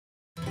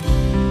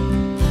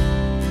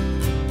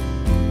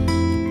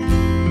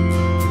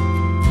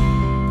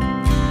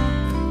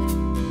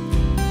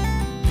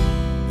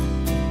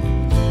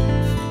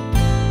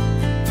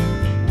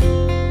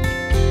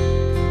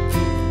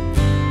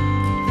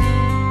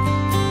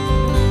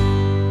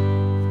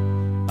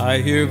I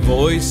hear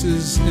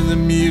voices in the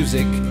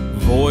music,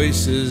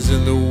 voices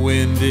in the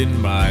wind in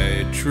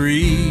my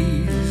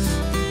trees.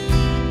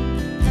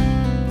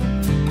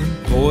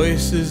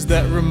 Voices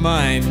that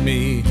remind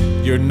me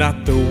you're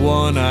not the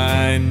one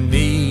I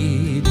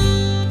need.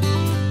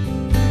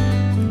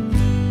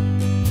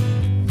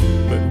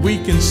 But we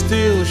can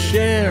still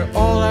share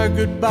all our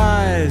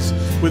goodbyes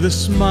with a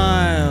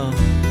smile.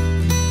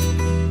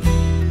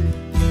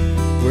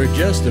 We're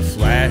just a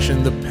flash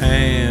in the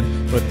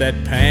pan, but that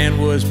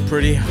pan was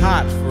pretty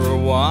hot for a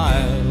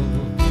while.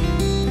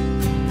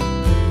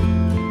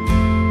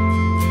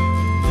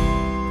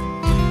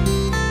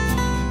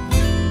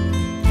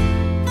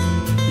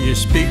 You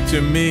speak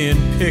to me in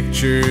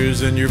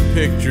pictures, and your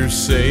pictures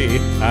say,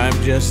 I'm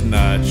just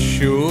not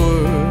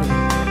sure.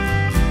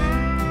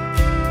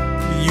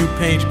 You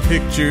paint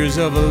pictures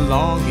of a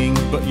longing,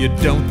 but you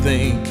don't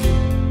think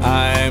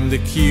I'm the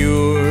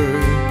cure.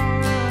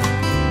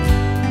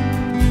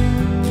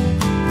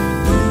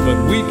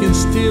 But we can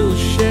still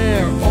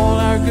share all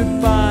our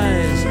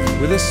goodbyes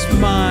with a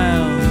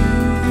smile.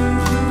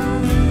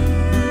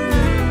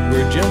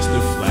 We're just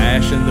a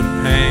flash in the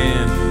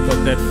pan,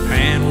 but that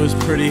pan was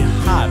pretty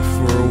hot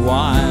for a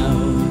while.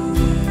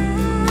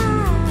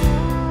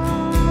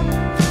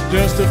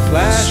 Just a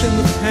flash in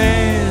the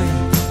pan,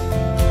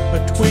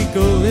 a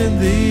twinkle in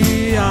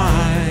the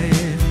eye.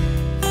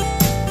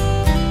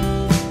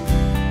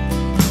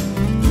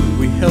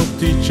 We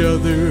helped each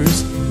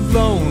other's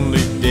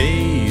lonely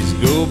days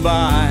go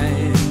by.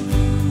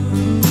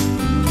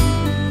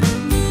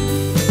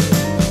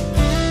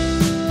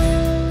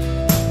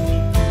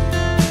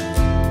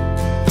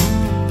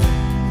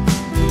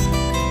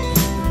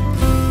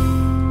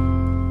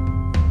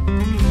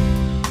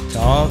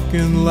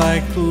 Talking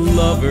like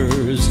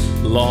lovers,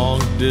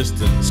 long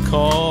distance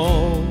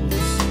calls.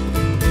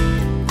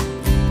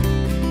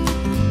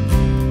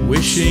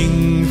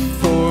 Wishing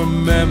for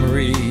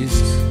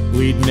memories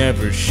we'd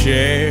never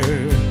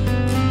share.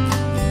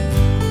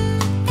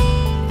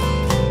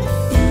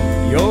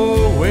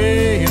 Your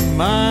way and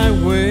my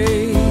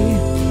way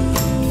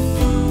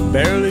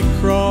barely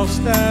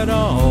crossed at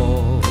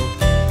all.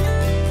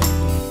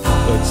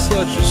 But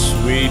such a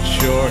sweet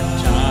short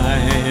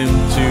time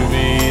to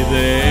be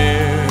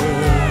there.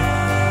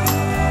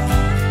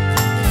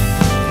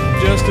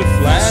 Just a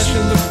flash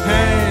in the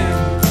pan,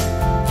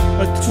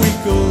 a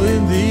twinkle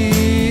in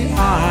the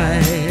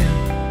eye.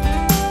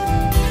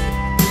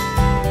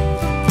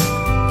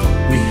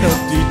 We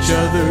helped each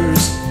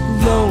other's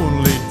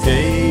lonely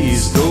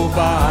days go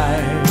by.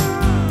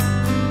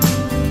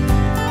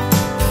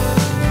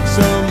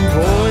 Some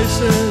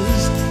voices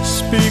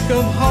speak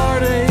of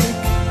heartache,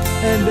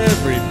 and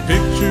every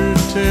picture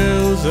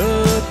tells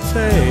a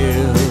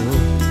tale.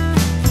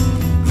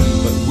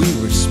 But we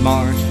were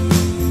smart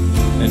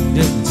and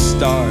didn't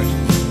start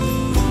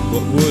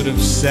what would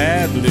have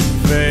sadly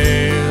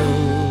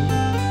failed.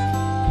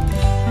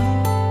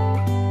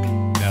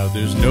 Now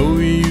there's no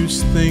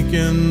use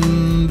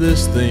thinking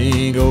this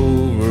thing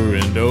over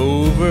and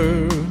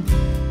over.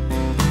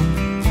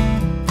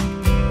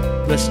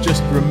 Let's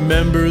just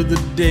remember the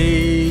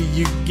day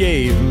you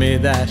gave me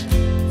that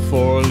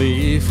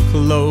four-leaf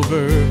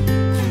clover.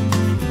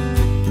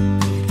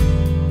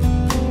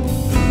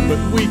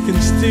 But we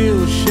can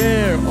still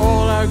share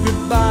all our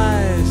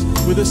goodbyes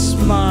with a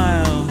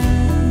smile.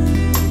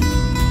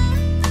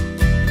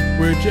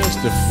 We're just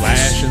a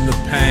flash in the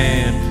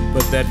pan,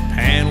 but that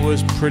pan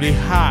was pretty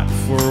hot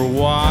for a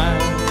while.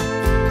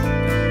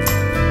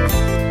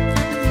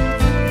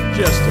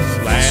 Just a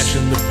flash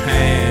in the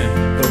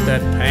pan, but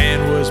that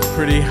pan was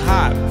pretty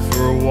hot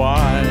for a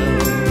while.